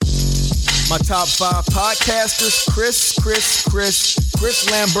My top 5 podcasters, Chris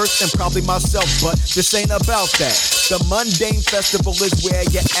Lambert, and probably myself, but this ain't about that. The Mundane Festival is where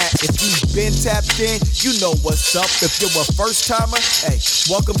you're at. If you've been tapped in, you know what's up. If you're a first timer, hey,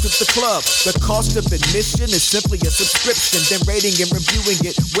 welcome to the club. The cost of admission is simply a subscription, then rating and reviewing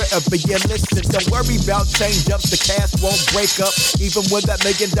it wherever you listen. Don't worry about change-ups, the cast won't break up. Even when that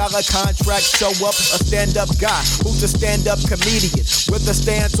 $1 million contract show up, a stand-up guy who's a stand-up comedian with a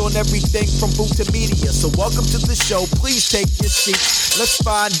stance on everything from food to media. So welcome to the show, please take your seats. Let's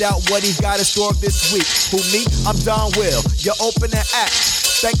find out what he's got in store this week. Who, me? I'm Don Will, your opening act.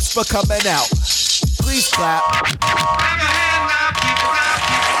 Thanks for coming out. Please clap.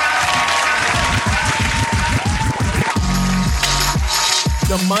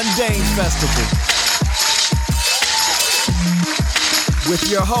 The Mundane Festival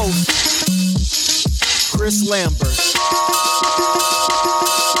with your host, Chris Lambert.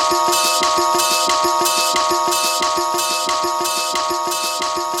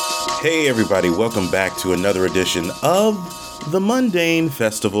 Hey everybody, welcome back to another edition of the Mundane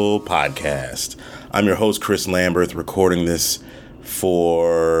Festival podcast. I'm your host, Chris Lambert, recording this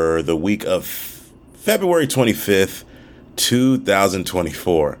for the week of February 25th,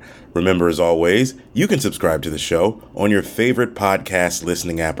 2024. Remember, as always, you can subscribe to the show on your favorite podcast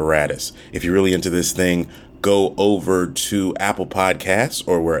listening apparatus. If you're really into this thing, go over to Apple Podcasts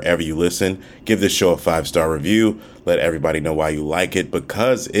or wherever you listen. Give this show a 5-star review. Let everybody know why you like it,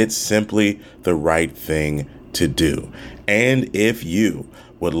 because it's simply the right thing to do. And if you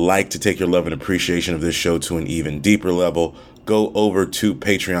would like to take your love and appreciation of this show to an even deeper level, go over to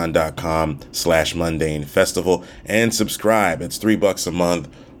patreon.com/Mundane Festival and subscribe. It's $3 a month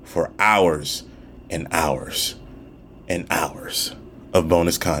for hours and hours and hours of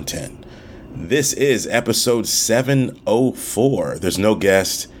bonus content. This is episode 704. There's no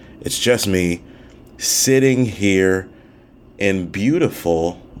guest. It's just me sitting here in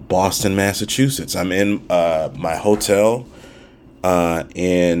beautiful Boston, Massachusetts. I'm in my hotel I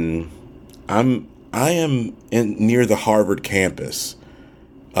am near the Harvard campus.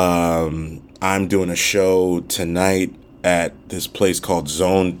 I'm doing a show tonight at this place called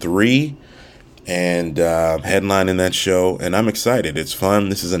Zone 3 and headlining that show, and I'm excited. It's fun.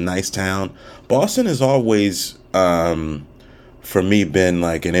 This is a nice town. Boston has always, for me, been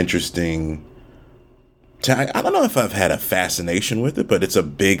like an interesting town. I don't know if I've had a fascination with it, but it's a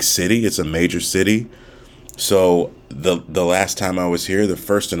big city. It's a major city. So the last time I was here, the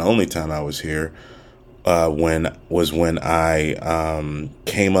first and only time I was here, when I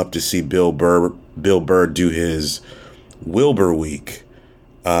came up to see Bill Burr do his Wilbur Week,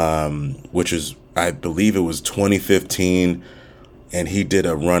 which is, I believe it was 2015, and he did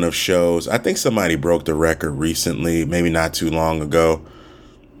a run of shows. I think somebody broke the record recently, maybe not too long ago,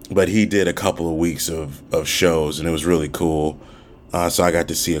 but he did a couple of weeks of shows, and it was really cool. So I got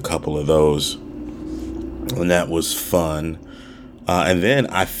to see a couple of those, and that was fun. And then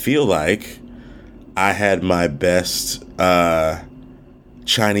I feel like I had my best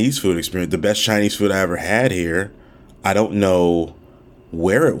Chinese food experience, the best Chinese food I ever had here. I don't know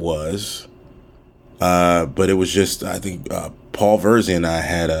where it was, but it was just, I think Paul Verzi and I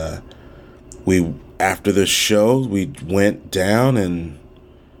had after the show, we went down and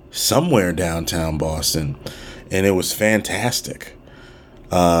somewhere downtown Boston, and it was fantastic.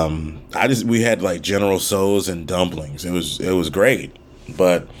 We had like General Tso's and dumplings. It was great,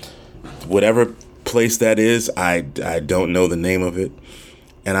 but whatever place that is, I don't know the name of it.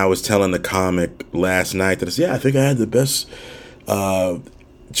 And I was telling the comic last night that I think I had the best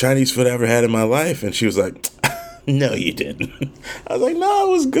Chinese food I ever had in my life, and she was like, "No, you didn't." I was like, "No,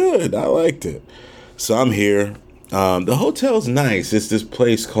 it was good. I liked it." So I'm here. The hotel's nice. It's this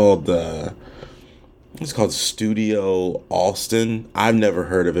place called Studio Alston. I've never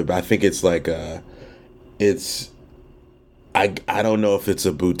heard of it, but I think it's like I don't know if it's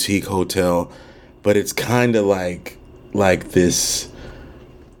a boutique hotel, but it's kind of like this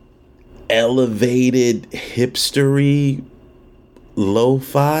elevated hipstery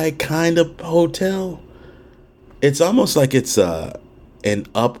lo-fi kind of hotel. It's almost like it's an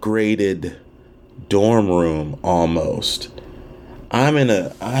upgraded dorm room almost. I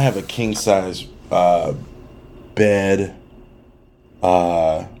have a king size bed.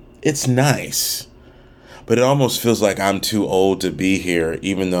 It's nice, but it almost feels like I'm too old to be here,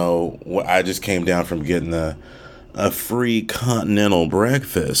 even though I just came down from getting a free continental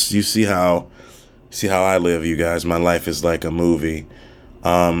breakfast. You see how I live, you guys. My life is like a movie.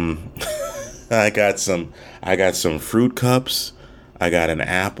 I got some fruit cups, I got an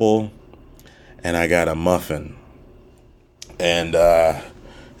apple, and I got a muffin. And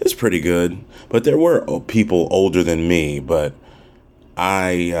it's pretty good. But there were people older than me, but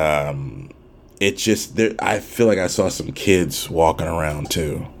it just there. I feel like I saw some kids walking around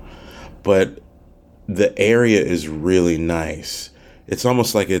too, but the area is really nice. It's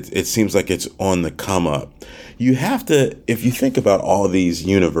almost like it seems like it's on the come up. You have to, if you think about all these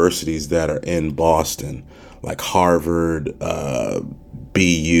universities that are in Boston, like Harvard,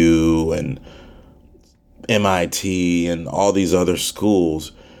 BU, and MIT, and all these other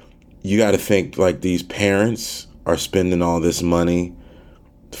schools, you got to think like these parents are spending all this money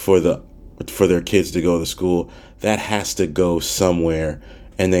for their kids to go to school. That has to go somewhere,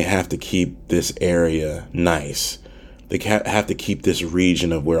 and they have to keep this area nice. They have to keep this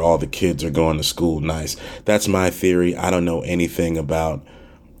region of where all the kids are going to school nice. That's my theory. I don't know anything about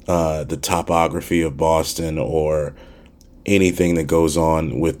the topography of Boston or anything that goes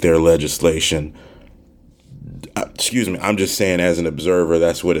on with their legislation. Excuse me. I'm just saying, as an observer,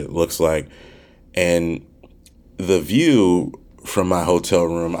 that's what it looks like. And the view from my hotel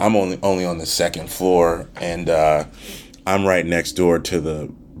room, I'm only on the second floor, and I'm right next door to the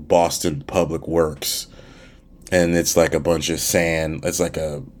Boston Public Works. And it's like a bunch of sand. It's like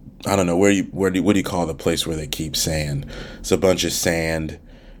a, I don't know, what do you call the place where they keep sand? It's a bunch of sand.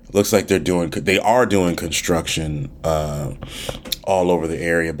 It looks like they are doing construction all over the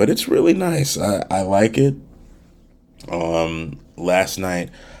area, but it's really nice. I like it. Last night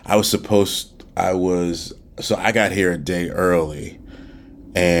I got here a day early,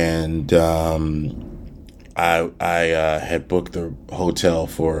 and I had booked the hotel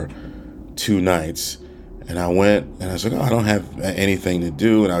for 2 nights. And I went, and I was like, oh, I don't have anything to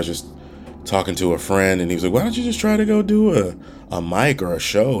do. And I was just talking to a friend, and he was like, why don't you just try to go do a mic or a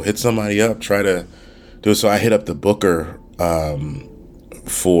show, hit somebody up, try to do it. So I hit up the booker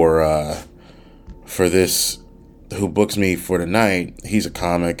for this, who books me for the night. He's a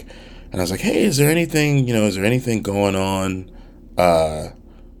comic. And I was like, hey, is there anything going on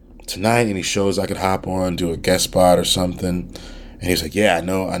tonight? Any shows I could hop on, do a guest spot or something? And he's like, yeah, I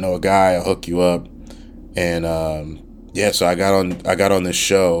know a guy, I'll hook you up. And so I got on this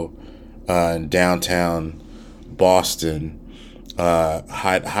show in downtown Boston,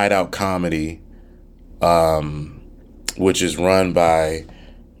 Hideout Comedy, which is run by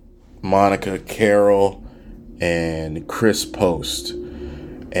Monica Carroll and Chris Post.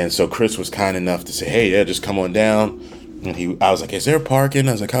 And so Chris was kind enough to say, hey, yeah, just come on down. And I was like, is there parking?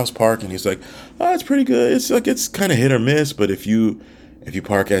 I was like, how's parking? He's like, oh, it's pretty good. It's kind of hit or miss, but if you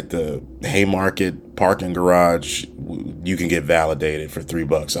park at the Haymarket parking garage, you can get validated for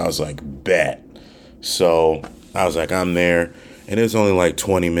 $3. I was like, bet. So I was like, I'm there. And it was only like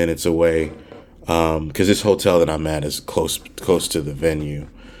 20 minutes away, because this hotel that I'm at is close to the venue.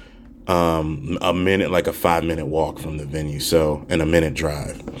 Like a 5-minute walk from the venue. So, and a minute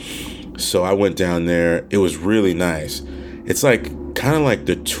drive. So I went down there. It was really nice. It's like kind of like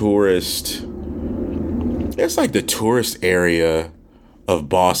the tourist. It's like the tourist area of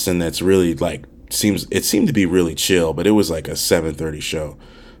Boston that's really like seemed to be really chill, but it was like a 7:30 show.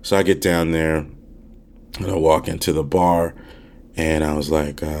 So I get down there and I walk into the bar, and I was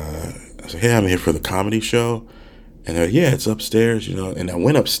like, hey, I'm here for the comedy show. And they're like, yeah, it's upstairs, and I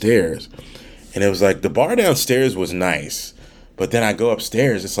went upstairs, and it was like the bar downstairs was nice, but then I go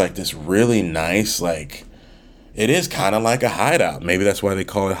upstairs, it's like this really nice, like, it is kind of like a hideout. Maybe that's why they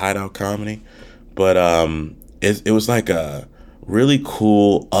call it Hideout Comedy. But it was like a really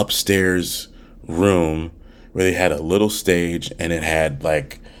cool upstairs room where they had a little stage, and it had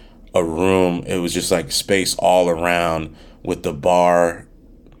like a room. It was just like space all around with the bar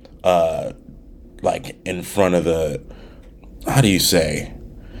like in front of the, how do you say?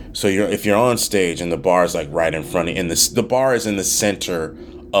 So if you're on stage and the bar is like right in front of you, and the bar is in the center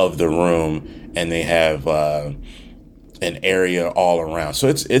of the room, and they have an area all around. So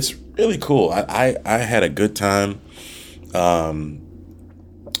it's really cool. I had a good time. I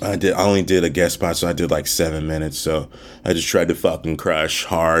only did a guest spot, so I did like 7 minutes. So I just tried to fucking crush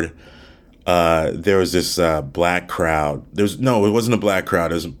hard. There was this black crowd. It wasn't a black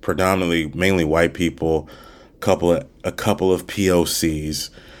crowd. It was mainly white people, a couple of POCs,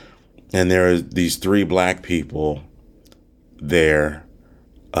 and there are these 3 black people there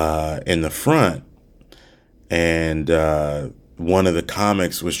in the front, and one of the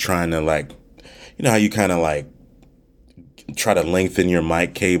comics was trying to, like, how you kind of like try to lengthen your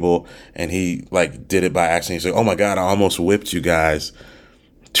mic cable, and he like did it by accident. He's like, oh my God, I almost whipped you guys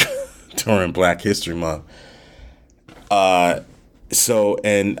during Black History Month. So,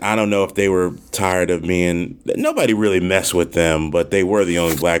 and I don't know if they were tired of me, and nobody really messed with them, but they were the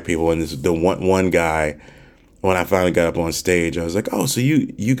only black people. And the one guy when I finally got up on stage, I was like, "Oh, so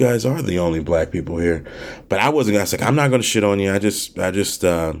you guys are the only black people here," but I wasn't. I was like, "I'm not going to shit on you." I just was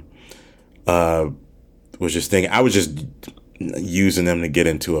just thinking. I was just using them to get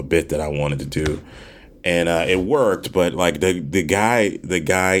into a bit that I wanted to do, and it worked. But like the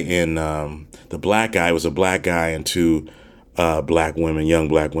guy in the black guy was a black guy and two black women, young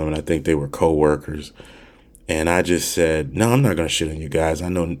black women. I think they were co-workers, and I just said, "No, I'm not going to shit on you guys. I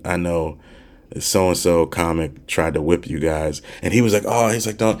know." So-and-so comic tried to whip you guys, and he was like, "Oh," he's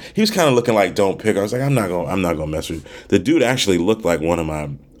like, "Don't." He was kind of looking like, "Don't pick." I was like, I'm not gonna mess with you." The dude actually looked like one of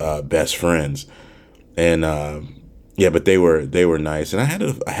my best friends, and yeah, but they were nice, and I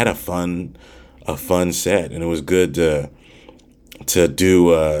had a fun set, and it was good to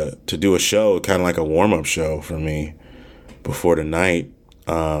do a show, kind of like a warm up show for me before the night.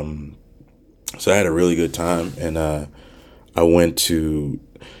 So I had a really good time, and I went to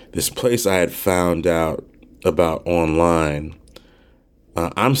this place I had found out about online.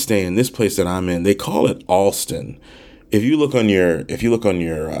 I'm staying this place that I'm in. They call it Alston. If you look on your,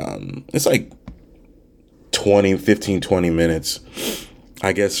 it's like 20 minutes,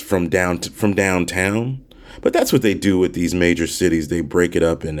 I guess, from downtown. But that's what they do with these major cities. They break it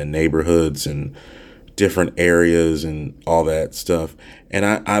up into neighborhoods and different areas and all that stuff. And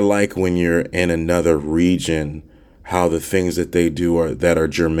I like when you're in another region, how the things that they do that are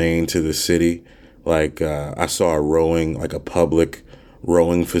germane to the city. Like I saw a public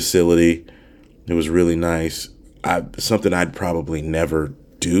rowing facility. It was really nice. Something I'd probably never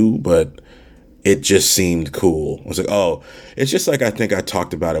do, but it just seemed cool. I was like, oh, it's just like I think I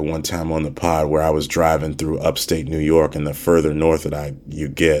talked about it one time on the pod where I was driving through upstate New York, and the further north that you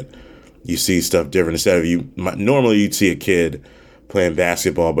get, you see stuff different. Instead of normally you'd see a kid playing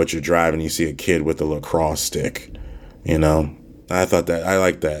basketball, but you're driving, you see a kid with a lacrosse stick. You know, I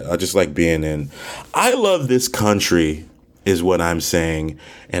like that. I just like being in. I love this country, is what I'm saying.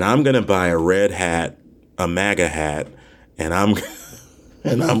 And I'm going to buy a red hat, a MAGA hat, and I'm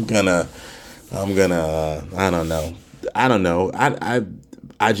gonna, I don't know.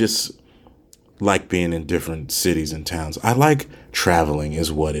 I just like being in different cities and towns. I like traveling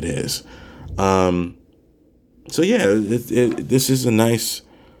is what it is. So yeah, this is it's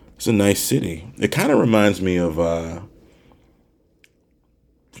a nice city. It kind of reminds me of,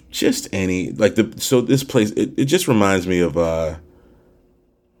 just this place, it just reminds me of I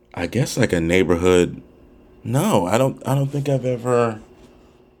guess like a neighborhood. No, I don't think I've ever.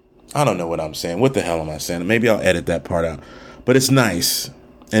 I don't know what I'm saying. What the hell am I saying? Maybe I'll edit that part out. But it's nice,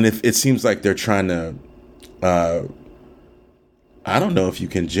 and if it seems like they're trying to. I don't know if you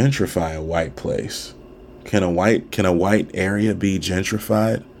can gentrify a white place. Can a white area be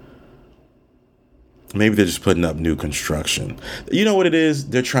gentrified? Maybe they're just putting up new construction. You know what it is?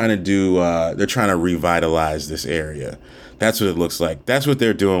 They're trying to do. They're trying to revitalize this area. That's what it looks like. That's what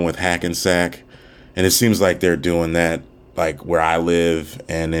they're doing with Hackensack, and it seems like they're doing that like where I live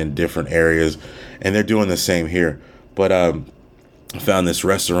and in different areas, and they're doing the same here. But I found this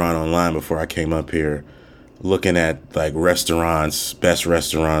restaurant online before I came up here, looking at like best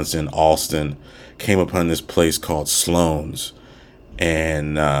restaurants in Alston. Came upon this place called Sloan's.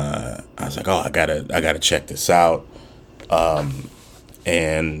 And I was like, oh, I gotta check this out.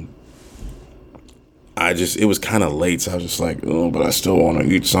 And it was kind of late, so I was just like, oh, but I still want to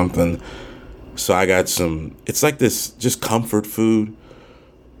eat something. So I got it's like this just comfort food,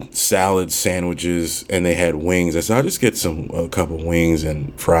 salad, sandwiches, and they had wings. I said, I'll just get a couple wings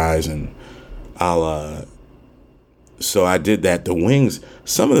and fries, and so I did that. The wings,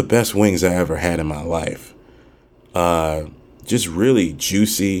 some of the best wings I ever had in my life. Just really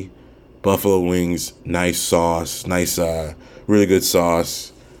juicy buffalo wings, nice sauce, really good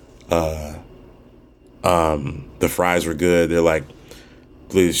sauce. The fries were good. They're like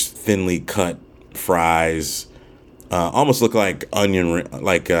these thinly cut fries, almost look like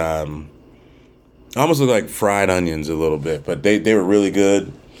almost look like fried onions a little bit, but they were really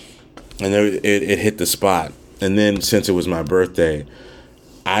good, and it hit the spot. And then since it was my birthday,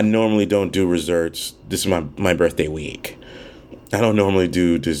 I normally don't do desserts. This is my birthday week. I don't normally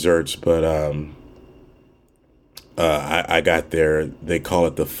do desserts, but I got there. They call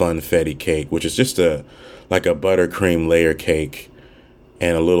it the funfetti cake, which is just like a buttercream layer cake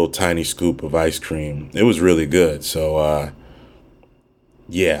and a little tiny scoop of ice cream. It was really good. So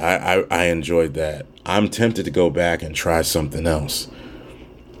yeah, I enjoyed that. I'm tempted to go back and try something else.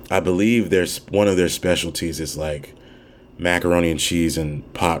 I believe one of their specialties is like macaroni and cheese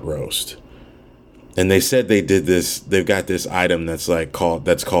and pot roast. And they said they did this. They've got this item that's called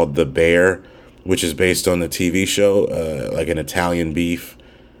the Bear, which is based on the TV show, like an Italian beef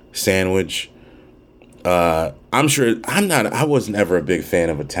sandwich. I'm sure I was never a big fan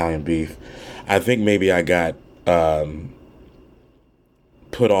of Italian beef. I think maybe I got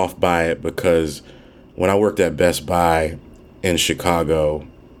put off by it because when I worked at Best Buy in Chicago,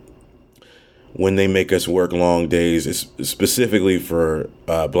 when they make us work long days, specifically for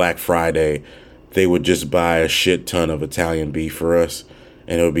Black Friday, they would just buy a shit ton of Italian beef for us,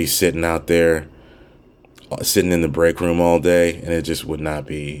 and it would be sitting out there, sitting in the break room all day, and it just would not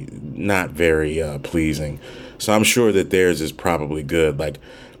very pleasing. So I'm sure that theirs is probably good. Like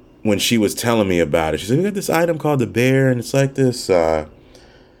when she was telling me about it, she said, "We got this item called the Bear, and it's like this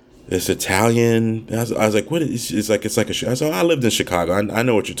Italian." I was like, "What is?" It's like a. I said, "I lived in Chicago. I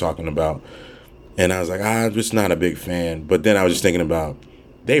know what you're talking about." And I was like, I'm just not a big fan. But then I was just thinking about,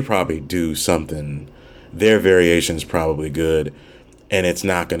 they probably do something. Their variation's probably good. And it's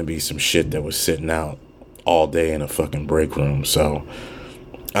not going to be some shit that was sitting out all day in a fucking break room. So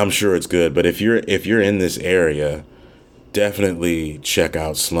I'm sure it's good. But if you're in this area, definitely check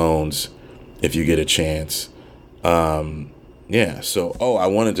out Sloan's if you get a chance. Yeah. So, I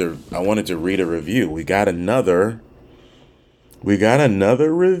wanted to read a review. We got another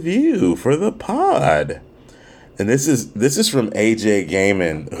review for the pod. And this is from AJ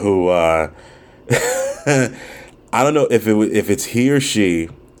Gaiman, who I don't know if it's he or she,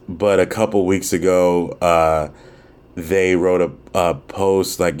 but a couple weeks ago they wrote a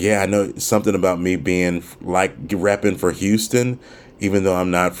post like, "Yeah, I know something about me being like repping for Houston, even though I'm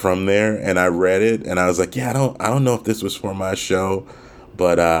not from there." And I read it and I was like, "Yeah, I don't know if this was for my show,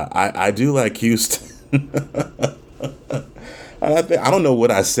 but I do like Houston." I don't know what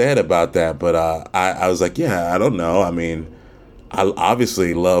I said about that, but I was like, yeah, I don't know. I mean, I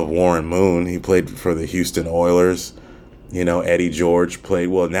obviously love Warren Moon. He played for the Houston Oilers. You know, Eddie George played.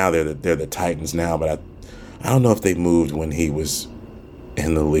 Well, now they're the Titans now, but I don't know if they moved when he was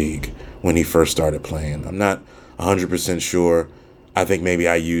in the league when he first started playing. I'm not 100% sure. I think maybe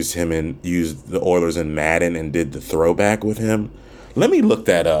I used the Oilers in Madden and did the throwback with him. Let me look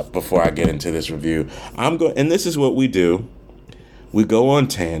that up before I get into this review. And this is what we do. We go on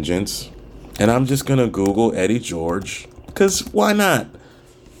tangents, and I'm just going to Google Eddie George, because why not?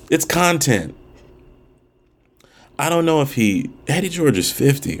 It's content. I don't know if Eddie George is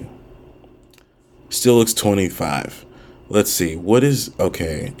 50. Still looks 25. Let's see.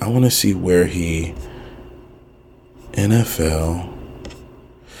 Okay, I want to see where NFL.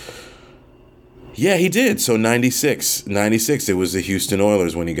 Yeah, he did. So 96, it was the Houston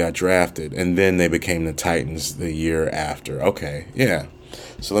Oilers when he got drafted, and then they became the Titans the year after. Okay, yeah.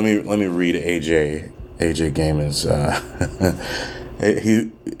 So let me read AJ Gaiman's.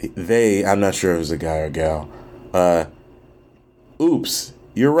 I'm not sure if it was a guy or gal. Oops,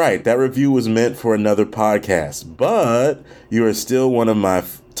 you're right. That review was meant for another podcast, but you are still one of my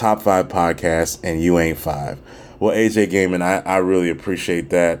top 5 podcasts, and you ain't 5. Well, AJ Gaiman, I really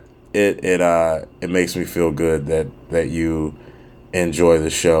appreciate that. It makes me feel good that you enjoy the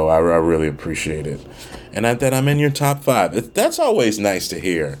show. I really appreciate it, and that I'm in your top 5. That's always nice to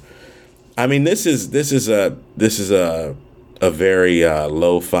hear. I mean, this is a very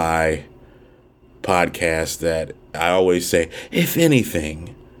lo-fi podcast that I always say, if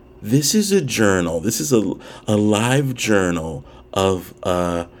anything, this is a journal. This is a live journal of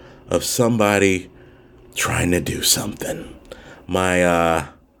somebody trying to do something.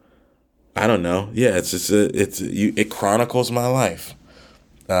 I don't know. Yeah, it chronicles my life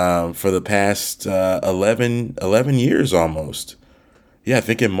for the past 11 years almost. Yeah, I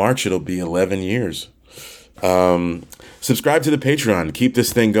think in March it'll be 11 years. Subscribe to the Patreon. Keep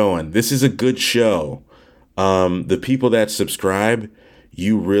this thing going. This is a good show. The people that subscribe,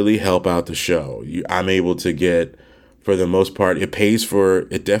 you really help out the show. I'm able to get, for the most part, it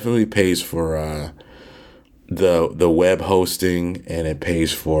definitely pays for the web hosting, and it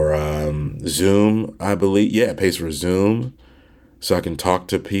pays for Zoom, I believe. Yeah, it pays for Zoom, so I can talk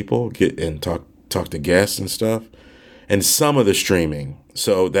to people, talk to guests and stuff, and some of the streaming,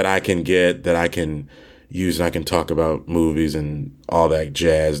 so that I can use, and I can talk about movies and all that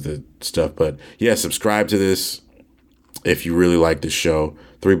jazz, the stuff. But yeah, subscribe to this if you really like this show.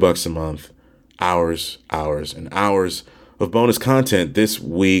 $3 a month, hours and hours of bonus content.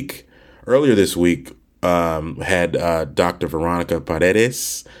 Earlier this week, had Dr. Veronica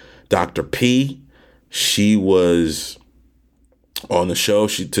Paredes, Dr. P. She was on the show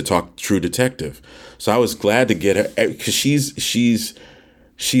to talk True Detective. So I was glad to get her, because she's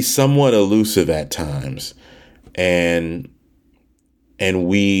somewhat elusive at times, and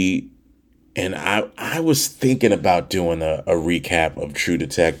I was thinking about doing a recap of True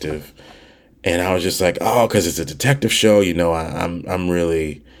Detective, and I was just like, because it's a detective show, I'm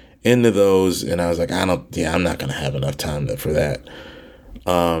really into those, and I was like, I'm not gonna have enough time for that.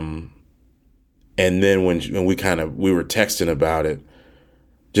 And then when we were texting about it,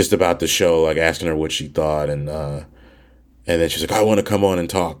 just about the show, like asking her what she thought, and then she's like, I want to come on and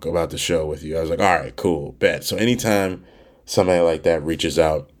talk about the show with you. I was like, all right, cool, bet. So anytime somebody like that reaches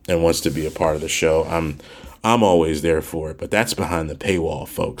out and wants to be a part of the show, I'm always there for it. But that's behind the paywall,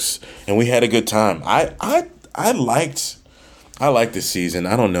 folks. And we had a good time. I liked this season.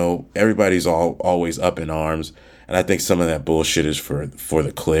 I don't know. Everybody's always up in arms, and I think some of that bullshit is for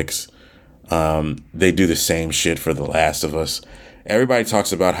the clicks. They do the same shit for The Last of Us. Everybody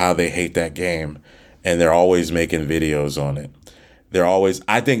talks about how they hate that game, and they're always making videos on it.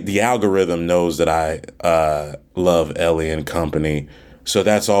 I think the algorithm knows that I love Ellie and company, so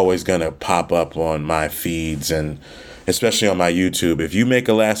that's always going to pop up on my feeds, and especially on my YouTube. If you make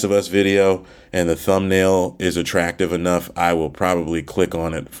a Last of Us video and the thumbnail is attractive enough, I will probably click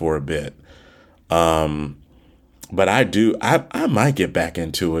on it for a bit. But I might get back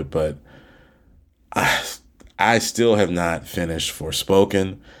into it, but I still have not finished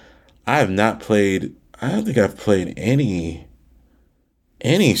Forspoken. I don't think I've played any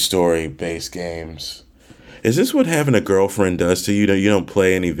story-based games. Is this what having a girlfriend does to you? You don't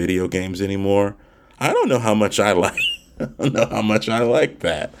play any video games anymore? I don't know how much I like. I don't know how much I like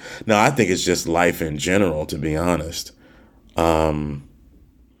that. No, I think it's just life in general, to be honest. I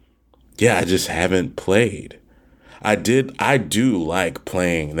just haven't played. I do like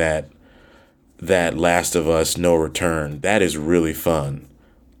playing that Last of Us No Return. That is really fun.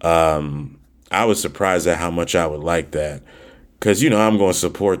 I was surprised at how much I would like that, because I'm going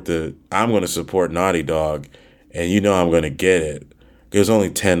to support Naughty Dog, and I'm going to get it. It was only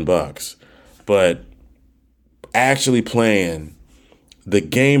 $10, but actually playing the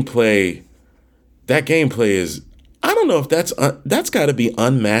gameplay, that gameplay is, I don't know if that's got to be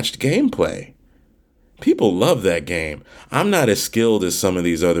unmatched gameplay. People love that game. I'm not as skilled as some of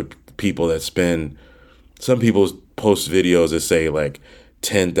these other people some people post videos that say like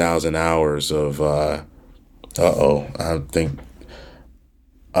 10,000 hours of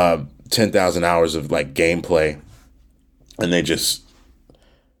 10,000 hours of like gameplay, and they just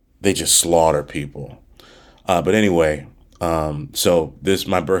slaughter people. But anyway, so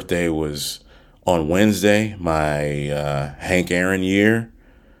my birthday was on Wednesday, my Hank Aaron year.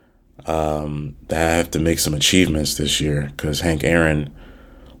 I have to make some achievements this year, because Hank Aaron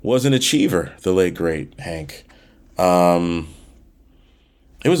was an achiever, the late great Hank. It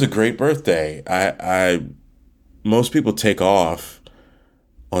was a great birthday. Most people take off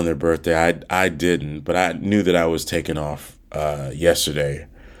on their birthday. I didn't, but I knew that I was taking off yesterday,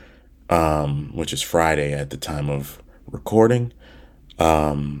 which is Friday at the time of recording.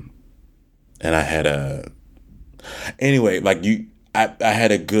 And I had I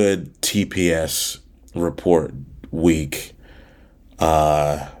had a good TPS report week,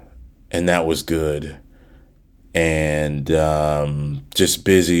 and that was good. And just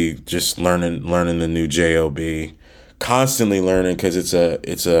busy, just learning the new JOB, constantly learning, because it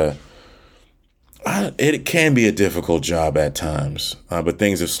can be a difficult job at times, but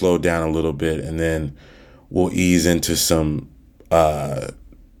things have slowed down a little bit, and then we'll ease into some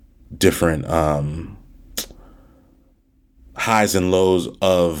different highs and lows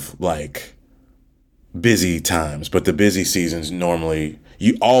of like busy times. But the busy seasons normally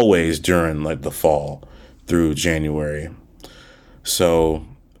always during like the fall through January. So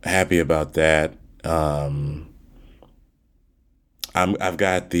happy about that. I've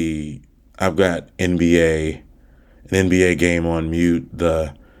got an NBA game on mute.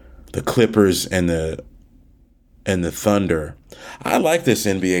 The Clippers and the Thunder. I like this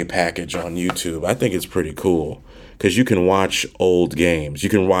NBA package on YouTube. I think it's pretty cool, because you can watch old games. You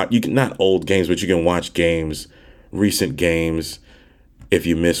can not old games, but you can watch recent games, if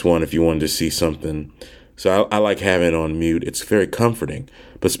you miss one, if you wanted to see something. So I like having it on mute. It's very comforting.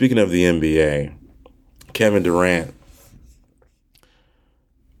 But speaking of the NBA, Kevin Durant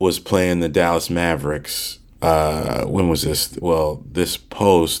was playing the Dallas Mavericks. When was this? Well, this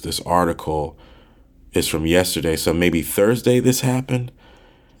article is from yesterday, so maybe Thursday this happened.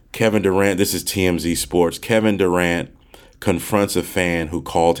 Kevin Durant, this is TMZ Sports. Kevin Durant confronts a fan who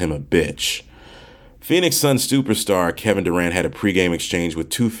called him a bitch. Phoenix Suns superstar Kevin Durant had a pregame exchange with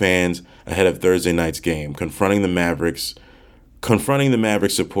two fans ahead of Thursday night's game, confronting the Mavericks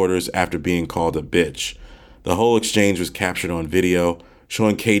supporters after being called a bitch. The whole exchange was captured on video,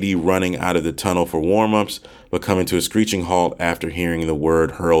 showing KD running out of the tunnel for warm-ups, but coming to a screeching halt after hearing the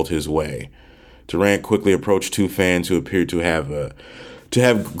word hurled his way. Durant quickly approached two fans who appeared to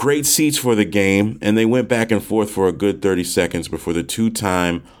have great seats for the game, and they went back and forth for a good 30 seconds before the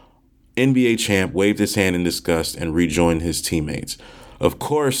two-time NBA champ waved his hand in disgust and rejoined his teammates. Of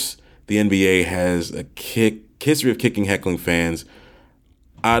course, the NBA has a history of kicking heckling fans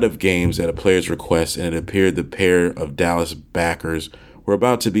out of games at a player's request, and it appeared the pair of Dallas backers were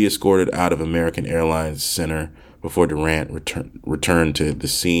about to be escorted out of American Airlines Center before Durant returned to the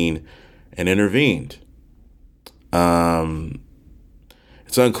scene and intervened.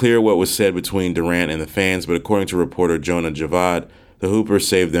 It's unclear what was said between Durant and the fans, but according to reporter Jonah Javad, the Hooper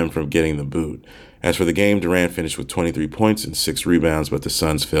saved them from getting the boot. As for the game, Durant finished with 23 points and 6 rebounds, but the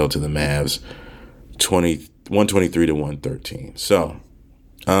Suns fell to the Mavs 123 to 113. So,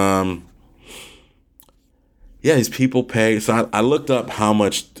 yeah, these people pay. So I looked up how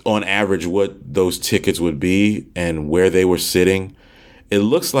much, on average, what those tickets would be and where they were sitting. It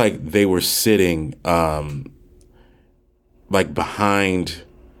looks like they were sitting like behind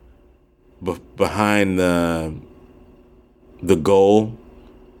the goal.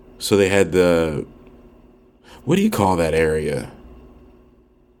 So they had what do you call that area?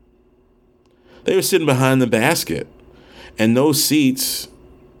 They were sitting behind the basket, and those seats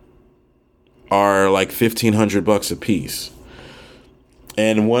are like $1,500 a piece.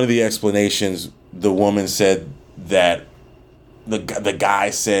 And one of the explanations, the woman said that the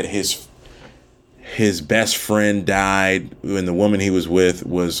guy said his best friend died, and the woman he was with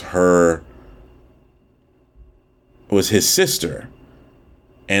was his sister.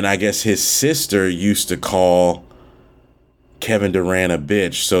 And I guess his sister used to call Kevin Durant a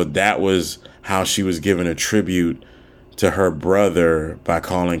bitch. So that was how she was giving a tribute to her brother, by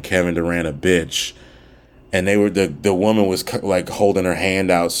calling Kevin Durant a bitch. And they were the woman was like holding her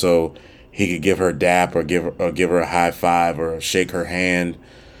hand out so he could give her a dap or give her a high five or shake her hand.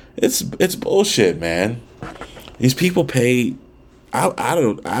 It's bullshit, man. These people pay.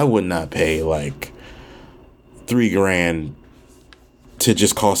 I would not pay like $3,000 to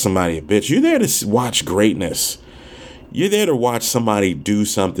just call somebody a bitch. You're there to watch greatness. You're there to watch somebody do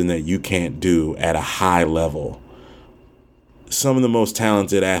something that you can't do at a high level. Some of the most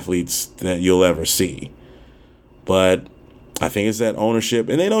talented athletes that you'll ever see. But I think it's that ownership,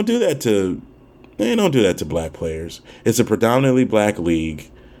 and they don't do that to black players. It's a predominantly black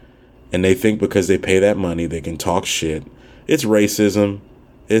league, and they think because they pay that money they can talk shit. It's racism.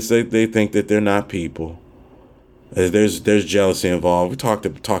 It's they think that they're not people. There's jealousy involved. We talk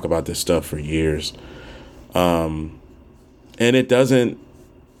about this stuff for years, and it pisses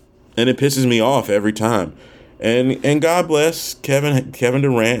me off every time. And God bless Kevin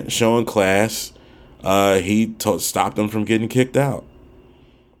Durant showing class. He stopped them from getting kicked out.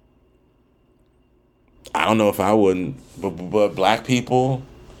 I don't know if I wouldn't, but black people,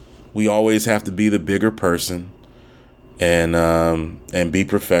 we always have to be the bigger person and be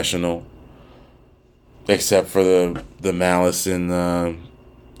professional. Except for the malice at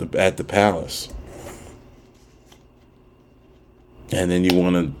the palace. And then you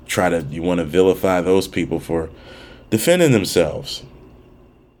want to vilify those people for defending themselves.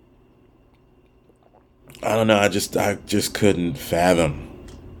 I don't know. I just couldn't fathom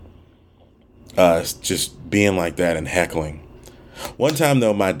just being like that and heckling. One time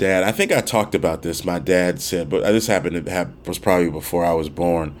though, my dad, I think I talked about this. My dad said, but this was probably before I was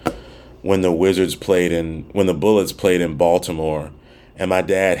born, when the Bullets played in Baltimore, and my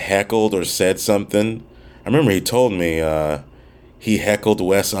dad heckled or said something. I remember he told me he heckled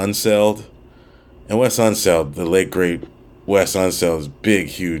Wes Unseld. And Wes Unseld, the late great Wes Unseld, is big,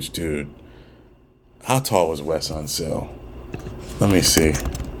 huge dude. How tall was Wes Unseld? Let me see.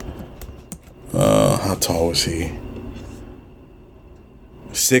 How tall was he?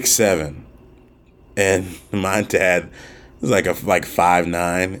 6'7". And my dad was like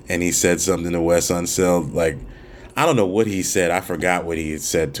 5'9", and he said something to Wes Unseld. Like, I don't know what he said. I forgot what he had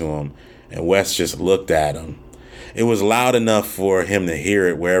said to him. And Wes just looked at him. It was loud enough for him to hear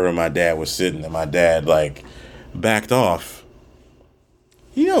it wherever my dad was sitting, and my dad like backed off.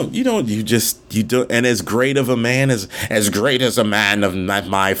 You don't. And as great of a man as great as a man of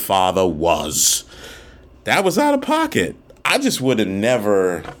my father was, that was out of pocket. I would have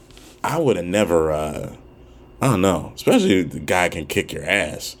never. I don't know. Especially if the guy can kick your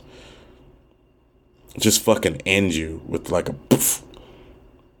ass. Just fucking end you with like a poof.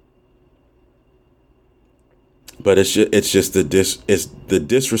 But it's just the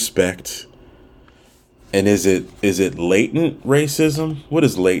disrespect. And is it latent racism? What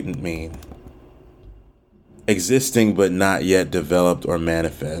does latent mean? Existing but not yet developed or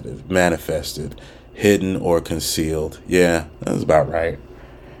manifested, hidden or concealed. Yeah, that's about right.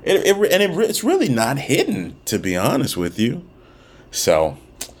 It's really not hidden, to be honest with you. So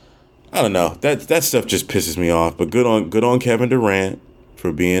I don't know. That stuff just pisses me off. But good on Kevin Durant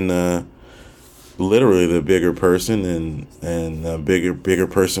for being literally the bigger person and a bigger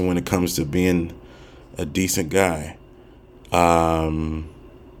person when it comes to being a decent guy.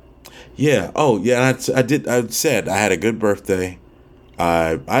 Yeah. Oh, yeah. I said I had a good birthday.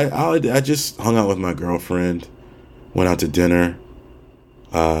 I just hung out with my girlfriend, went out to dinner,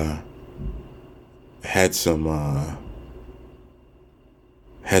 had some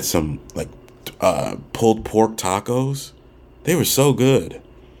like pulled pork tacos. They were so good,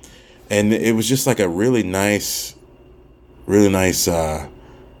 and it was just like a really nice. It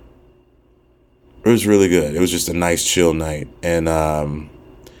was really good. It was just a nice chill night, and I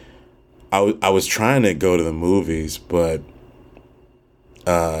was trying to go to the movies, but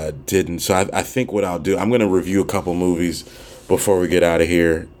didn't. So I think what I'll do, I'm gonna review a couple movies before we get out of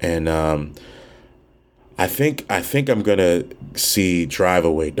here, and I think I'm gonna see Drive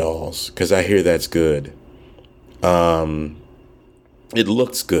Away Dolls because I hear that's good. It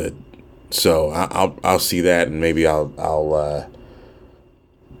looks good, so I'll see that, and maybe I'll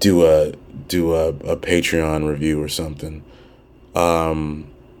do a Patreon review or something.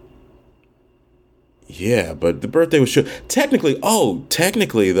 Yeah, but the birthday was sure.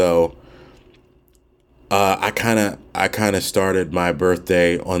 Technically though, I kind of started my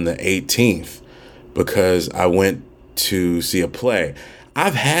birthday on the 18th because I went to see a play.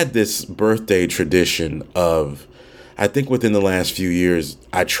 I've had this birthday tradition of, I think within the last few years,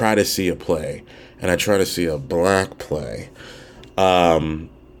 I try to see a play, and I try to see a black play. I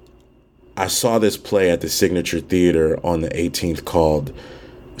saw this play at the Signature Theater on the 18th called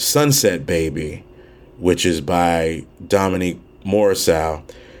Sunset Baby, which is by Dominique Morisseau.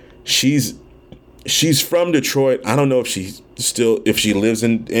 She's from Detroit. I don't know if she lives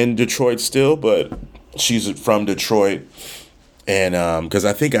in Detroit still, but she's from Detroit. And because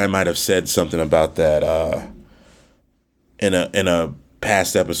I think I might have said something about that in a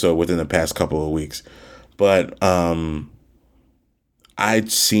past episode within the past couple of weeks. But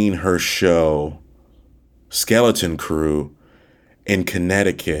I'd seen her show Skeleton Crew in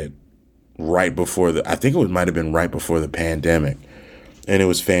Connecticut right before I think it might have been right before the pandemic, and it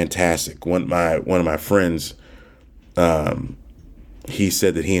was fantastic. One of my friends, he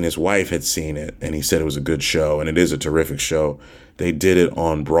said that he and his wife had seen it, and he said it was a good show, and it is a terrific show. They did it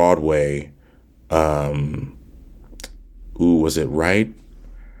on Broadway. Was it right?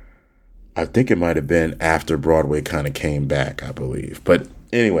 I think it might have been after Broadway kind of came back, I believe. But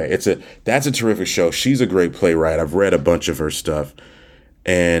anyway, that's a terrific show. She's a great playwright. I've read a bunch of her stuff.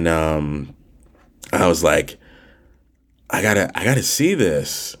 And I was like, I gotta see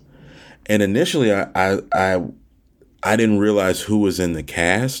this. And initially, I didn't realize who was in the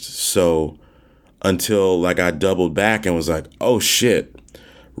cast. So until like I doubled back and was like, oh shit,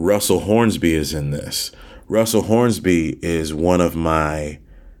 Russell Hornsby is in this. Russell Hornsby is one of my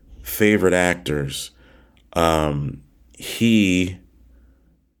favorite actors.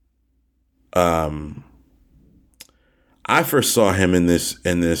 I first saw him in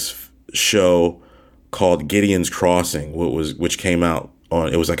this show called Gideon's Crossing, which came out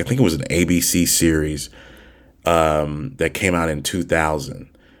on, it was like, I think it was an ABC series that came out in 2000,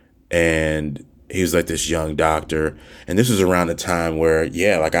 and he was like this young doctor, and this was around the time where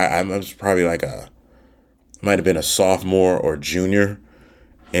I was probably like might have been a sophomore or junior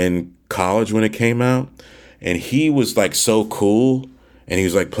in college when it came out, and he was like so cool. And he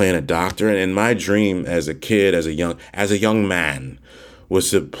was like playing a doctor. And my dream as a kid, as a young man,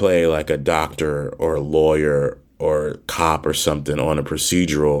 was to play like a doctor or a lawyer or a cop or something on a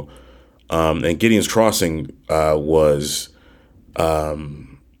procedural. And Gideon's Crossing was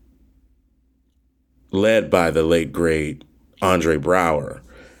led by the late great Andre Braugher,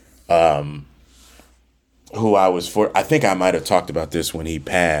 who I think I might have talked about this when he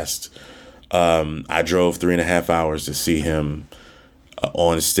passed. I drove 3.5 hours to see him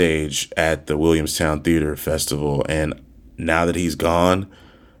on stage at the Williamstown Theater Festival, and now that he's gone,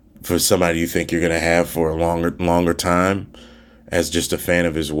 for somebody you think you're gonna have for a longer time as just a fan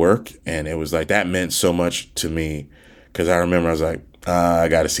of his work, and it was like that meant so much to me because I remember I was like, I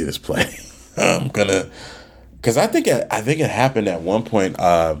got to see this play. I'm gonna, because I think it happened at one point.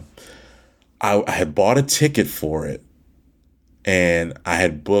 I had bought a ticket for it, and I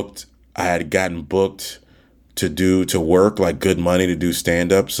had gotten booked to work like good money to do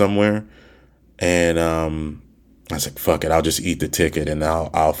stand up somewhere, and I was like, fuck it, I'll just eat the ticket and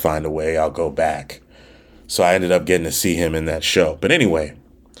I'll find a way, I'll go back. So I ended up getting to see him in that show. But anyway,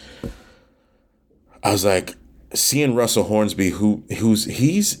 I was like, seeing Russell Hornsby,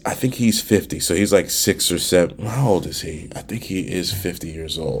 I think he's 50, so he's like 6 or 7. How old is he? I think he is 50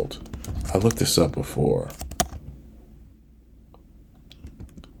 years old. I looked this up before.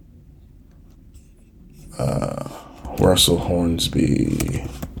 Russell Hornsby.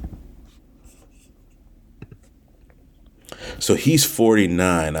 So he's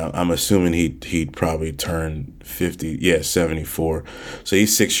 49. I'm assuming he'd probably turn 50. Yeah, 74. So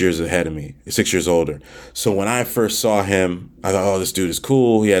he's 6 years ahead of me. 6 years older. So when I first saw him, I thought, oh, this dude is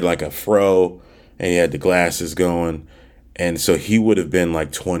cool. He had like a fro and he had the glasses going. And so he would have been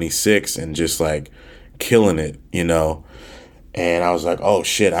like 26 and just like killing it, you know. And I was like, oh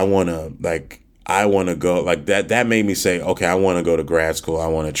shit, I want to go like that. That made me say, okay, I want to go to grad school. I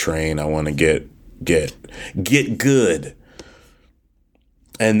want to train. I want to get good.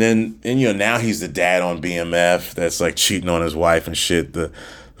 And then, now he's the dad on BMF that's like cheating on his wife and shit. The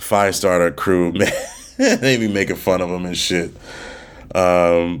Firestarter crew, man, they be making fun of him and shit.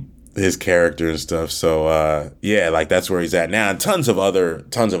 His character and stuff. So, yeah, like that's where he's at now. And tons of other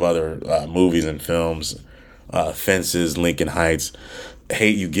movies and films, Fences, Lincoln Heights,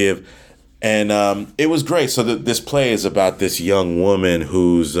 Hate U Give. And it was great. So this play is about this young woman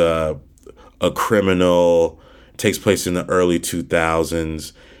who's a criminal. Takes place in the early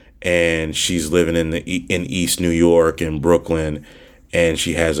 2000s, and she's living in East New York in Brooklyn, and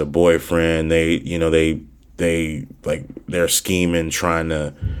she has a boyfriend. They're scheming, trying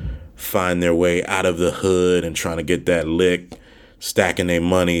to find their way out of the hood and trying to get that lick, stacking their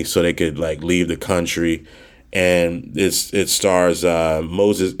money so they could like leave the country. And it stars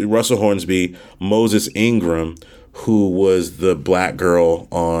Russell Hornsby, Moses Ingram, who was the black girl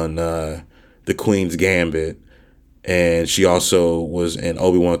on The Queen's Gambit. And she also was in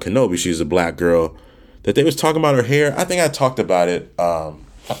Obi-Wan Kenobi. She's a black girl that they was talking about her hair. I think I talked about it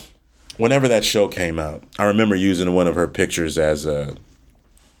whenever that show came out. I remember using one of her pictures as like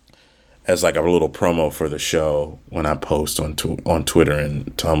a little promo for the show when I post on Twitter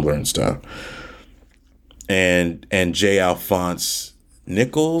and Tumblr and stuff. And J. Alphonse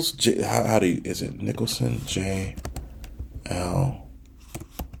Nichols. Is it Nicholson?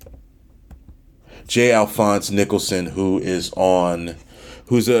 J. Alphonse Nicholson, who's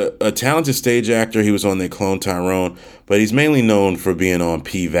a talented stage actor. He was on They Clone Tyrone, but he's mainly known for being on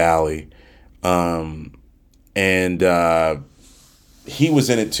P-Valley. And he was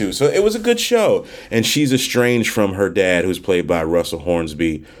in it too. So it was a good show. And she's estranged from her dad, who's played by Russell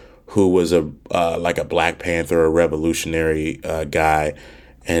Hornsby, who was like a Black Panther, a revolutionary guy.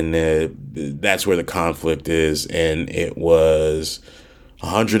 And that's where the conflict is. And it was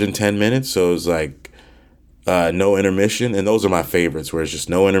 110 minutes. So it was like, no intermission, and those are my favorites, where it's just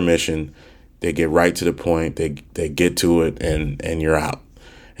no intermission. They get right to the point. They get to it, and you're out.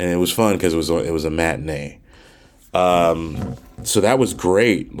 And it was fun because it was a matinee. So that was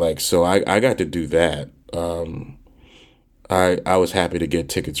great. Like, so I got to do that. I was happy to get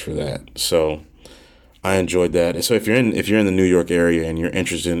tickets for that. So I enjoyed that. And so if you're in the New York area and you're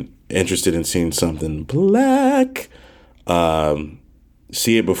interested in seeing something black,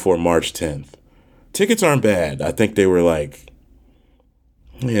 see it before March 10th. Tickets aren't bad. I think they were like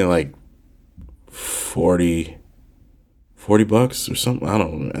 40 bucks or something. I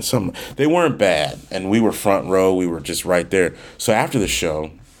don't know. Something. They weren't bad. And we were front row. We were just right there. So after the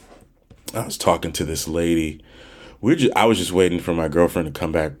show, I was talking to this lady. I was just waiting for my girlfriend to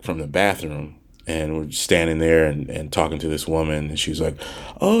come back from the bathroom. And we're standing there and talking to this woman. And she's like,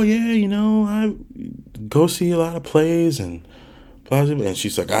 oh, yeah, I go see a lot of plays and and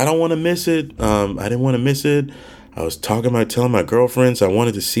she's like, I don't want to miss it. I didn't want to miss it. I was telling my girlfriends I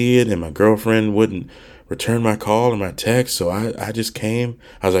wanted to see it, and my girlfriend wouldn't return my call or my text. So I just came.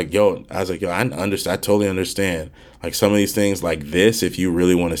 I was like, yo, I understand. I totally understand. Like some of these things like this, if you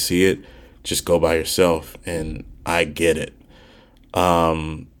really want to see it, just go by yourself. And I get it.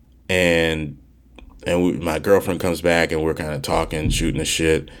 My girlfriend comes back and we're kind of talking, shooting the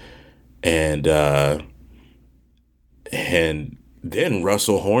shit. And then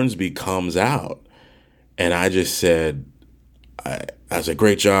Russell Hornsby comes out, and I just said, I said,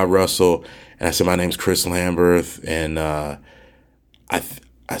 great job, Russell. And I said, my name's Chris Lambert. And I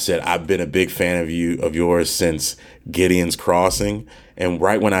said, I've been a big fan of yours since Gideon's Crossing. And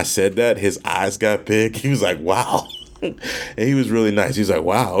right when I said that, his eyes got big. He was like, wow. And he was really nice. He was like,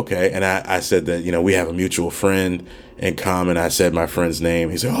 wow, okay. And I said that, we have a mutual friend in common. I said my friend's name.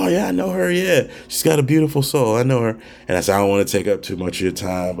 He said, oh, yeah, I know her. Yeah, she's got a beautiful soul. I know her. And I said, I don't want to take up too much of your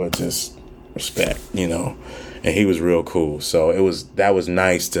time, but just respect, And he was real cool. So that was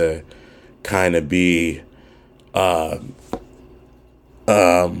nice to kind of be, to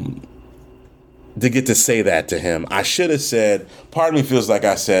get to say that to him. I should have said, part of me feels like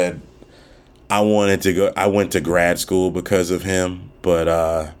I said, I went to grad school because of him, but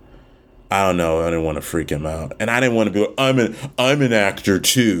I don't know. I didn't want to freak him out, and I didn't want to be. I'm an actor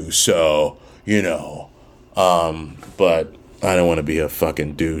too, so But I don't want to be a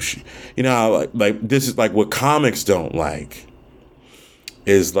fucking douche. You know how like this is like what comics don't like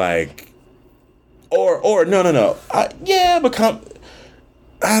is like, or no. But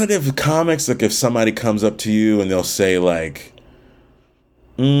out of comics, like if somebody comes up to you and they'll say like,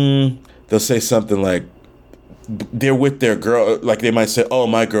 they'll say something like they're with their girl, like they might say, "Oh,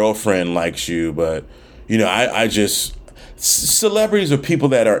 my girlfriend likes you," but you know, I just celebrities or people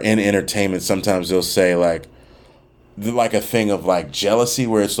that are in entertainment sometimes they'll say like a thing of like jealousy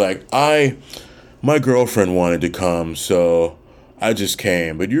where it's like my girlfriend wanted to come, so I just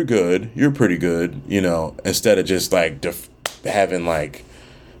came, but you're pretty good, you know, instead of just like having like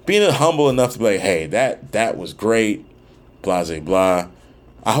being humble enough to be like, hey, that was great, blah blah blah.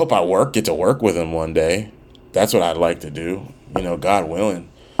 I hope I get to work with him one day. That's what I'd like to do, you know, God willing.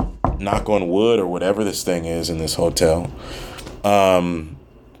 Knock on wood or whatever this thing is in this hotel. And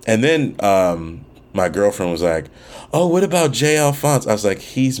then my girlfriend was like, "Oh, what about Jay Alphonse?" I was like,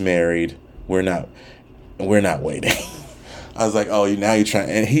 "He's married. We're not waiting." I was like, "Oh, now you're trying."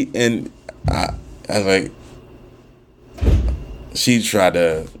 And I was like,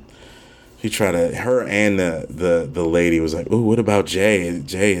 her and the lady was like, "Oh, what about Jay?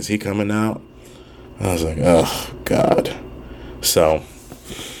 Jay, is he coming out?" I was like, "Oh God." So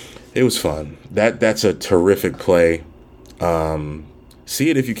it was fun. That's a terrific play. See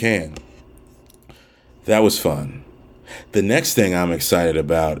it if you can. That was fun. The next thing I'm excited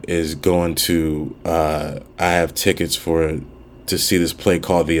about is going to. I have tickets to see this play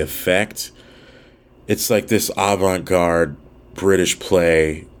called The Effect. It's like this avant-garde British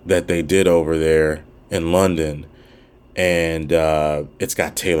play that they did over there in London, and it's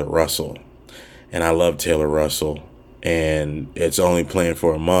got Taylor Russell, and I love Taylor Russell, and it's only playing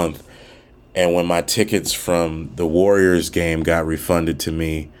for a month. And when my tickets from the Warriors game got refunded to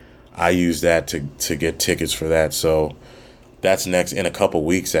me, I used that to get tickets for that. So that's next in a couple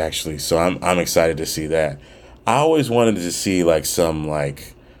weeks actually. So I'm excited to see that. I always wanted to see like some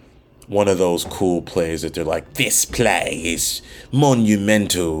like one of those cool plays that they're like, this play is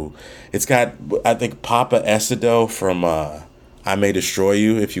monumental. It's got, I think, Papa Escobar from I May Destroy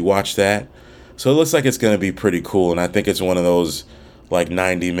You, if you watch that. So it looks like it's going to be pretty cool. And I think it's one of those like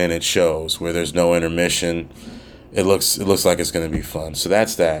 90-minute shows where there's no intermission. It looks like it's going to be fun. So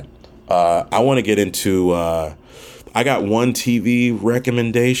that's that. I want to get into, I got one TV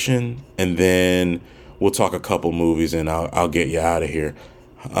recommendation, and then we'll talk a couple movies, and I'll get you out of here.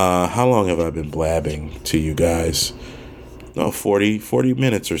 How long have I been blabbing to you guys? No, 40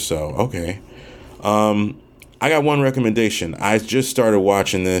 minutes or so. Okay. I got one recommendation. I just started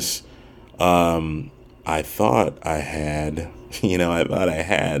watching this. I thought I had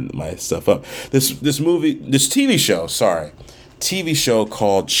my stuff up. This TV show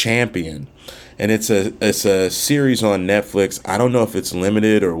called Champion. And it's a series on Netflix. I don't know if it's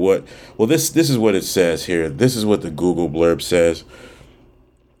limited or what. Well, this is what it says here. This is what the Google blurb says.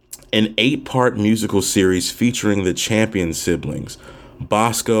 An 8-part musical series featuring the Champion siblings,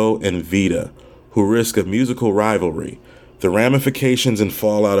 Bosco and Vita, who risk a musical rivalry, the ramifications and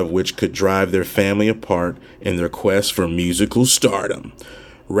fallout of which could drive their family apart in their quest for musical stardom.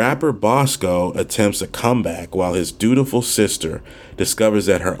 Rapper Bosco attempts a comeback while his dutiful sister discovers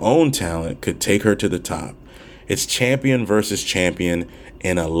that her own talent could take her to the top. It's champion versus champion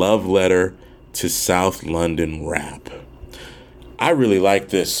in a love letter to South London rap. I really like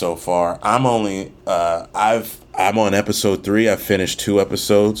this so far. I'm on episode 3. I've finished 2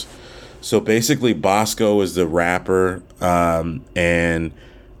 episodes. So basically Bosco is the rapper, and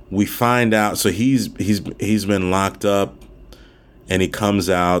we find out, so he's been locked up, and he comes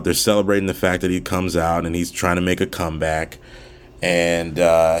out. They're celebrating the fact that he comes out, and he's trying to make a comeback. And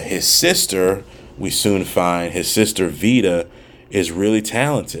his sister, we soon find, his sister Vita is really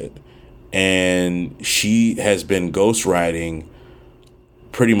talented, and she has been ghostwriting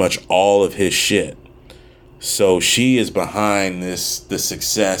pretty much all of his shit. So she is behind the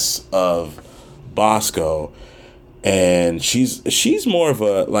success of Bosco, and she's more of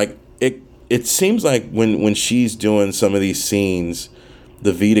a, like, it seems like when she's doing some of these scenes,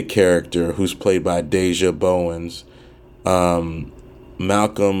 the Vita character, who's played by Deja Bowens, Malcolm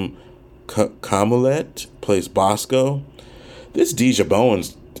Camulet plays Bosco. This Deja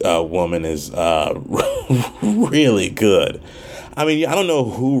Bowens woman is really good. I mean, I don't know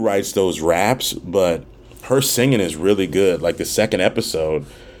who writes those raps, but her singing is really good. Like the second episode,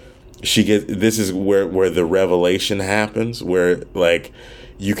 this is where the revelation happens, where like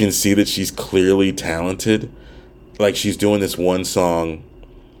you can see that she's clearly talented. Like she's doing this one song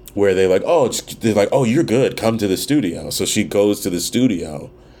where they're like, oh, you're good, come to the studio. So she goes to the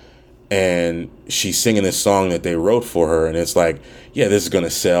studio, and she's singing this song that they wrote for her, and it's like, yeah, this is gonna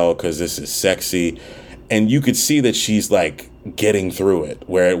sell because this is sexy, and you could see that she's like getting through it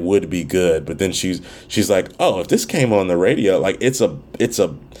where it would be good, but then she's like, oh, if this came on the radio, like it's what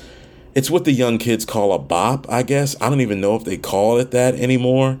the young kids call a bop, I guess. I don't even know if they call it that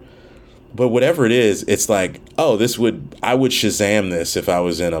anymore, but whatever it is, it's like, oh, I would Shazam this if I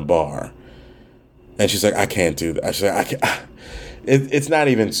was in a bar. And she's like, I can't do that. She's like, I can't. It's not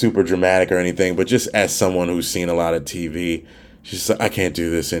even super dramatic or anything, but just as someone who's seen a lot of TV, she's like, I can't do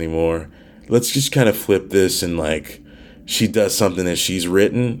this anymore. Let's just kind of flip this, and like she does something that she's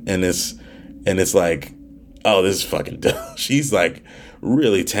written, and it's like, oh, this is fucking dope. She's like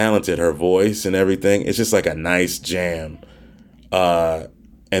really talented, her voice and everything. It's just like a nice jam. And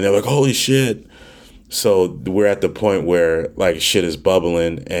they're like, holy shit. So we're at the point where like shit is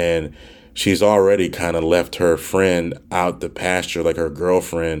bubbling, and she's already kind of left her friend out the pasture, like her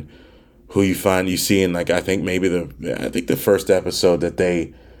girlfriend, who you see in like, I think the first episode that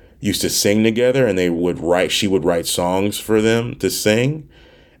they used to sing together, and she would write songs for them to sing.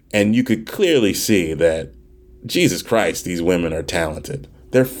 And you could clearly see that, Jesus Christ, these women are talented.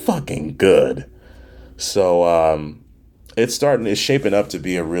 They're fucking good. So it's shaping up to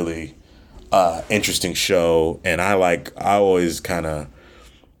be a really interesting show. And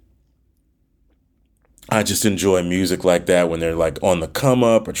I just enjoy music like that when they're like on the come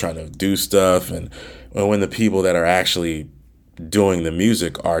up or trying to do stuff, and when the people that are actually doing the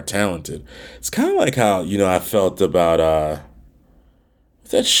music are talented. It's kind of like how, I felt about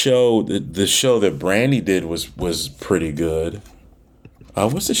that show, the show that Brandy did was pretty good.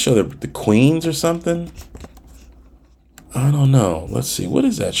 What's the show, the Queens or something? I don't know. Let's see. What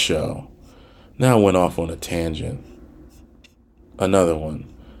is that show? Now I went off on a tangent. Another one.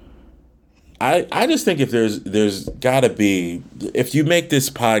 I just think if there's gotta be, if you make this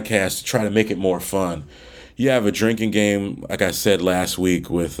podcast to try to make it more fun, you have a drinking game, like I said last week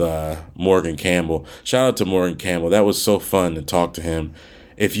with Morgan Campbell. Shout out to Morgan Campbell. That was so fun to talk to him.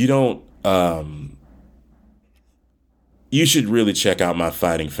 If you don't, you should really check out My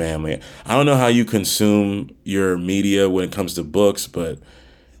Fighting Family. I don't know how you consume your media when it comes to books, but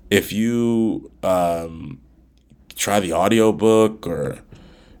if you try the audiobook or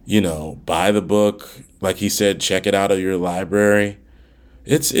buy the book, like he said, check it out of your library.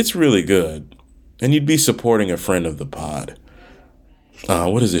 It's really good. And you'd be supporting a friend of the pod.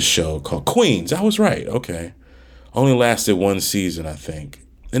 What is this show called? Queens. I was right. Okay. Only lasted one season, I think.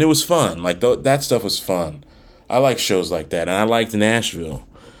 And it was fun. Like that stuff was fun. I like shows like that. And I liked Nashville.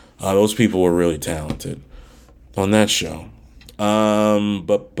 Those people were really talented on that show.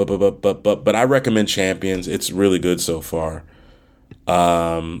 But I recommend Champions. It's really good so far.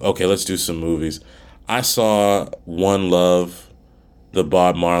 Okay, let's do some movies. I saw One Love, the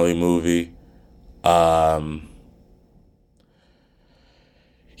Bob Marley movie. Let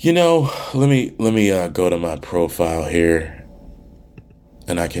me go to my profile here,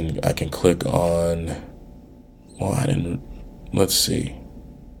 and I can click on. Well, I didn't. Let's see.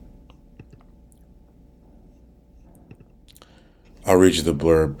 I'll read you the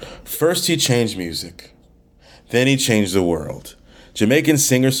blurb. First, he changed music. Then he changed the world. Jamaican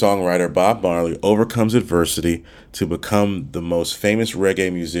singer-songwriter Bob Marley overcomes adversity to become the most famous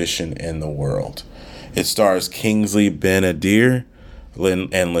reggae musician in the world. It stars Kingsley Ben-Adir and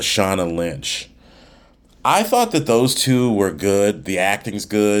Lashana Lynch. I thought that those two were good. The acting's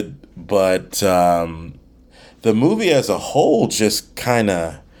good, but the movie as a whole just kind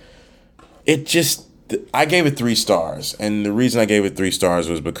of... I gave it 3 stars, and the reason I gave it 3 stars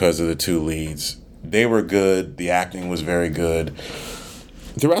was because of the 2 leads. They were good. The acting was very good.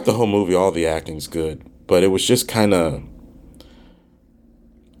 Throughout the whole movie, all the acting's good. But it was just kind of...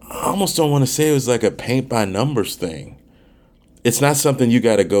 I almost don't want to say it was like a paint-by-numbers thing. It's not something you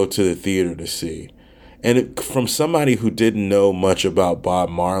got to go to the theater to see. And from somebody who didn't know much about Bob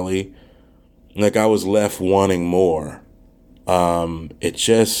Marley, like I was left wanting more.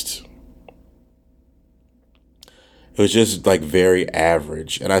 It was just like very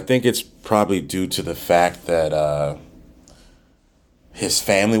average. And I think it's probably due to the fact that his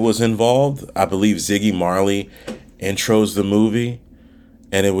family was involved. I believe Ziggy Marley intros the movie.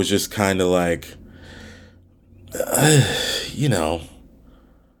 And it was just kind of like, it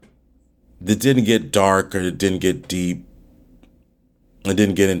didn't get dark or it didn't get deep. It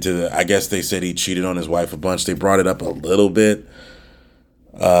didn't get into I guess they said he cheated on his wife a bunch. They brought it up a little bit.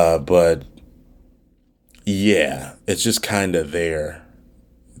 But yeah, it's just kind of there.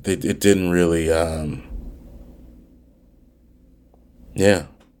 It didn't really, yeah.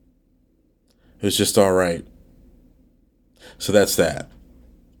 It was just all right. So that's that.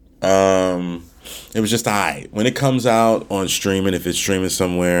 It was just when it comes out on streaming, if it's streaming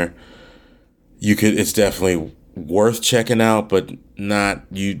somewhere, it's definitely worth checking out, but not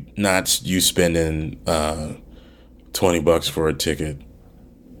you spending $20 for a ticket.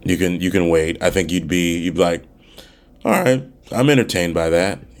 You can wait. I think you'd be like, all right, I'm entertained by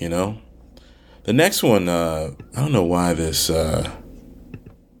that, you know. The next one, I don't know why this. So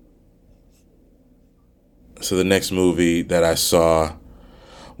the next movie that I saw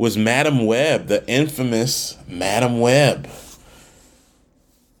was Madam Web, the infamous Madam Web.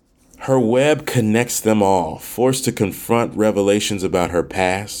 Her web connects them all. Forced to confront revelations about her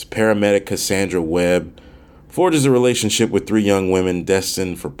past, paramedic Cassandra Webb forges a relationship with three young women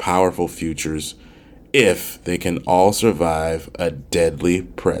destined for powerful futures if they can all survive a deadly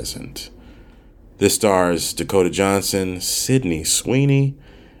present. This stars Dakota Johnson, Sydney Sweeney,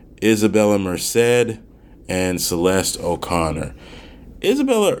 Isabella Merced, and Celeste O'Connor.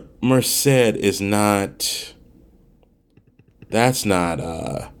 Isabella Merced is not...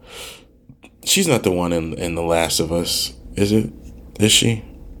 she's not the one in The Last of Us, is it? Is she?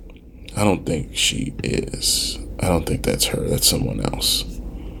 I don't think she is. I don't think that's her. That's someone else.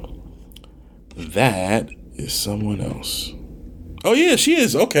 That is someone else. Oh, yeah, she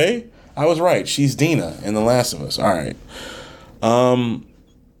is. Okay. I was right. She's Dina in The Last of Us. All right.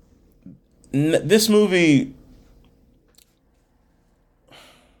 This movie...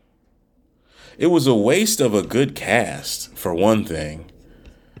 It was a waste of a good cast, for one thing.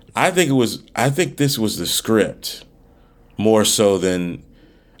 I think this was the script more so than...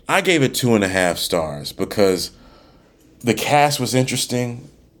 I gave it 2.5 stars because the cast was interesting.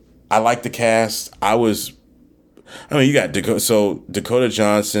 I liked the cast. You got Dakota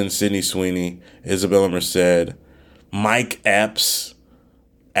Johnson, Sydney Sweeney, Isabella Merced, Mike Epps,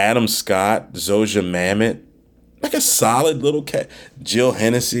 Adam Scott, Zosia Mamet. Like a solid little cast. Jill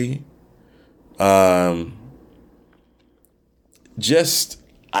Hennessy. I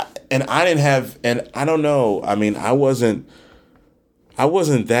don't know. I mean, I wasn't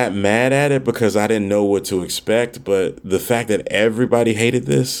that mad at it because I didn't know what to expect, but the fact that everybody hated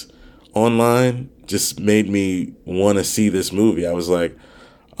this online just made me want to see this movie. I was like,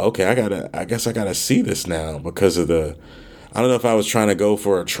 okay, I guess I gotta see this now because of I don't know if I was trying to go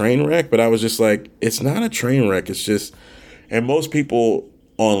for a train wreck, but I was just like, it's not a train wreck. It's just, and most people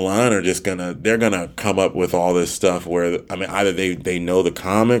online are just they're gonna come up with all this stuff where, I mean, either they know the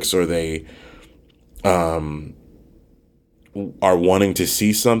comics or they are wanting to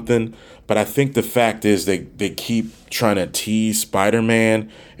see something. But I think the fact is they keep trying to tease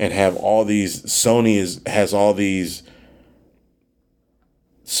Spider-Man and have all these, has all these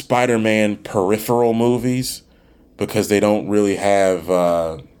Spider-Man peripheral movies because they don't really have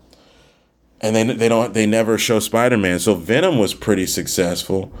and they never show Spider-Man. So Venom was pretty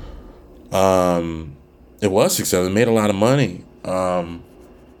successful. It was successful. It made a lot of money.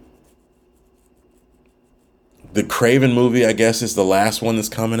 The Craven movie, I guess, is the last one that's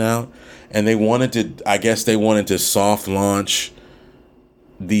coming out. And they wanted to soft launch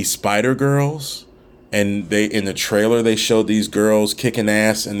the Spider-Girls. And in the trailer, they showed these girls kicking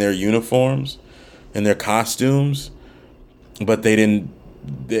ass in their uniforms and their costumes. But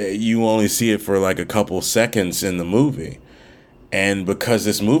you only see it for like a couple seconds in the movie. And because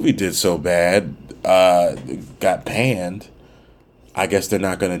this movie did so bad, got panned, I guess they're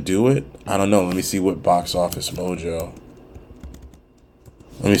not going to do it. I don't know. Let me see what Box Office Mojo.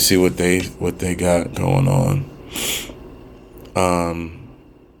 Let me see what they got going on.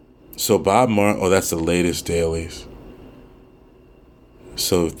 So Bob Marley, that's the latest dailies.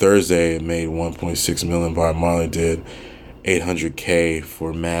 So Thursday it made 1.6 million. Bob Marley did $800K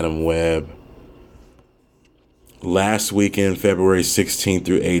for Madam Web. Last weekend, February 16th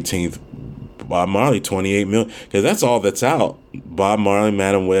through 18th, Bob Marley 28 million, because that's all that's out. Bob Marley,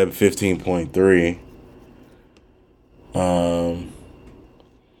 Madam Web 15.3.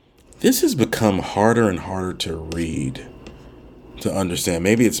 This has become harder and harder to read, to understand.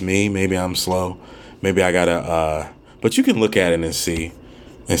 Maybe it's me. Maybe I'm slow. Maybe I gotta. But you can look at it and see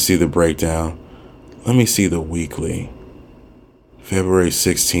the breakdown. Let me see the weekly. February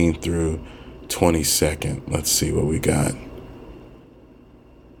 16th through 22nd. Let's see what we got.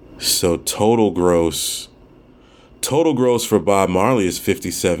 So total gross for Bob Marley is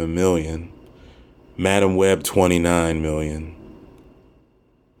 57 million. Madam Web 29 million.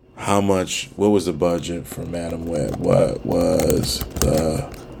 What was the budget for Madam Web? What was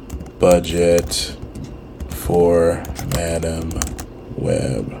the budget for Madam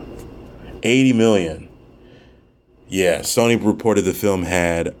Web? 80 million. Yeah, Sony reported the film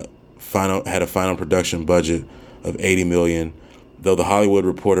had a final production budget of 80 million. though the Hollywood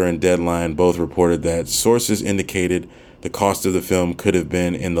Reporter and Deadline both reported that sources indicated the cost of the film could have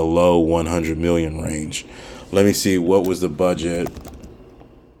been in the low 100 million range. Let me see, what was the budget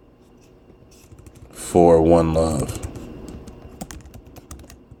for One Love?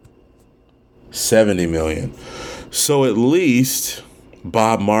 70 million. So at least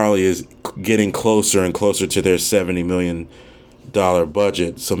Bob Marley is getting closer and closer to their $70 million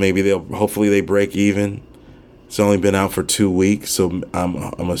budget. So maybe hopefully they break even. It's only been out for 2 weeks, so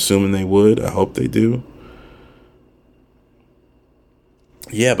I'm assuming they would. I hope they do.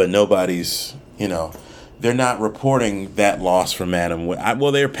 Yeah, but nobody's, they're not reporting that loss from Adam.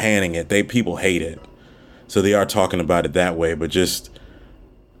 Well, they're panning it. People hate it. So they are talking about it that way, but just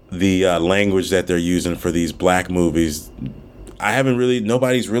the language that they're using for these black movies,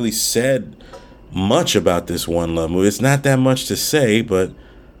 nobody's really said much about this One Love movie. It's not that much to say, but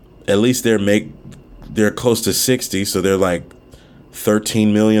at least they're close to 60, so they're like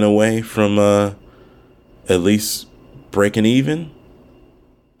 13 million away from at least breaking even.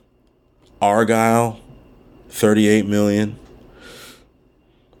 Argyle, 38 million.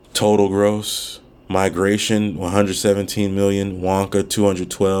 Total gross. Migration, 117 million. Wonka,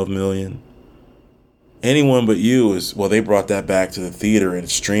 212 million. Anyone But You they brought that back to the theater and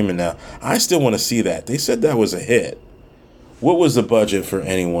it's streaming now. I still want to see that. They said that was a hit. What was the budget for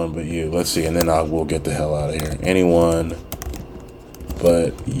Anyone But You? Let's see, and then we'll get the hell out of here. Anyone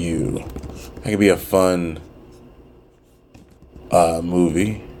But You. That could be a fun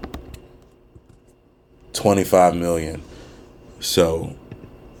movie. 25 million. So,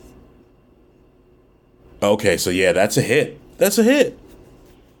 okay, so yeah, that's a hit.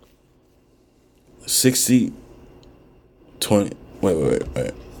 60, 20, wait.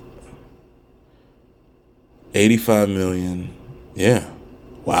 85 million. Yeah.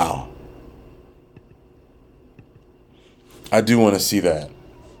 Wow. I do want to see that.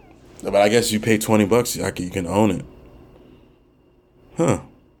 But I guess you pay $20, you can own it. Huh.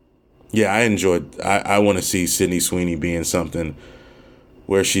 Yeah, I want to see Sydney Sweeney being something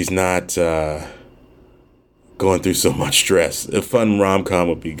where she's not going through so much stress. A fun rom-com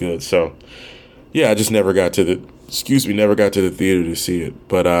would be good. So, yeah, I just never got to the theater to see it.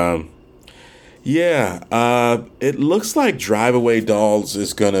 But, it looks like Drive Away Dolls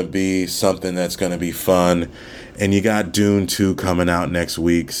is going to be something that's going to be fun. And you got Dune 2 coming out next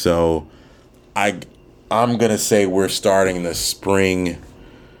week. So I'm going to say we're starting the spring/summer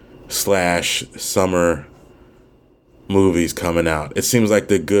movies coming out. It seems like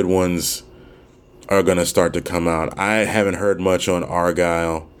the good ones are going to start to come out. I haven't heard much on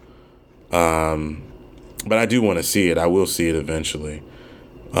Argyle. But I do want to see it. I will see it eventually.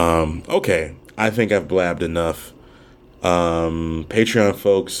 Okay. I think I've blabbed enough. Patreon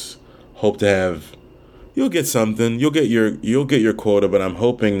folks, hope to have, you'll get something. You'll get your quota, but I'm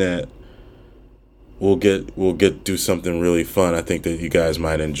hoping that we'll do something really fun. I think that you guys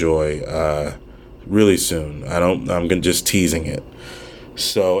might enjoy really soon. I'm just teasing it.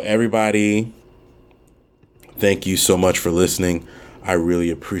 So everybody, thank you so much for listening. I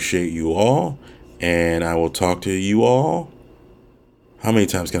really appreciate you all, and I will talk to you all. How many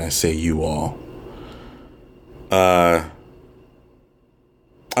times can I say you all?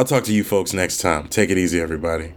 I'll talk to you folks next time. Take it easy, everybody.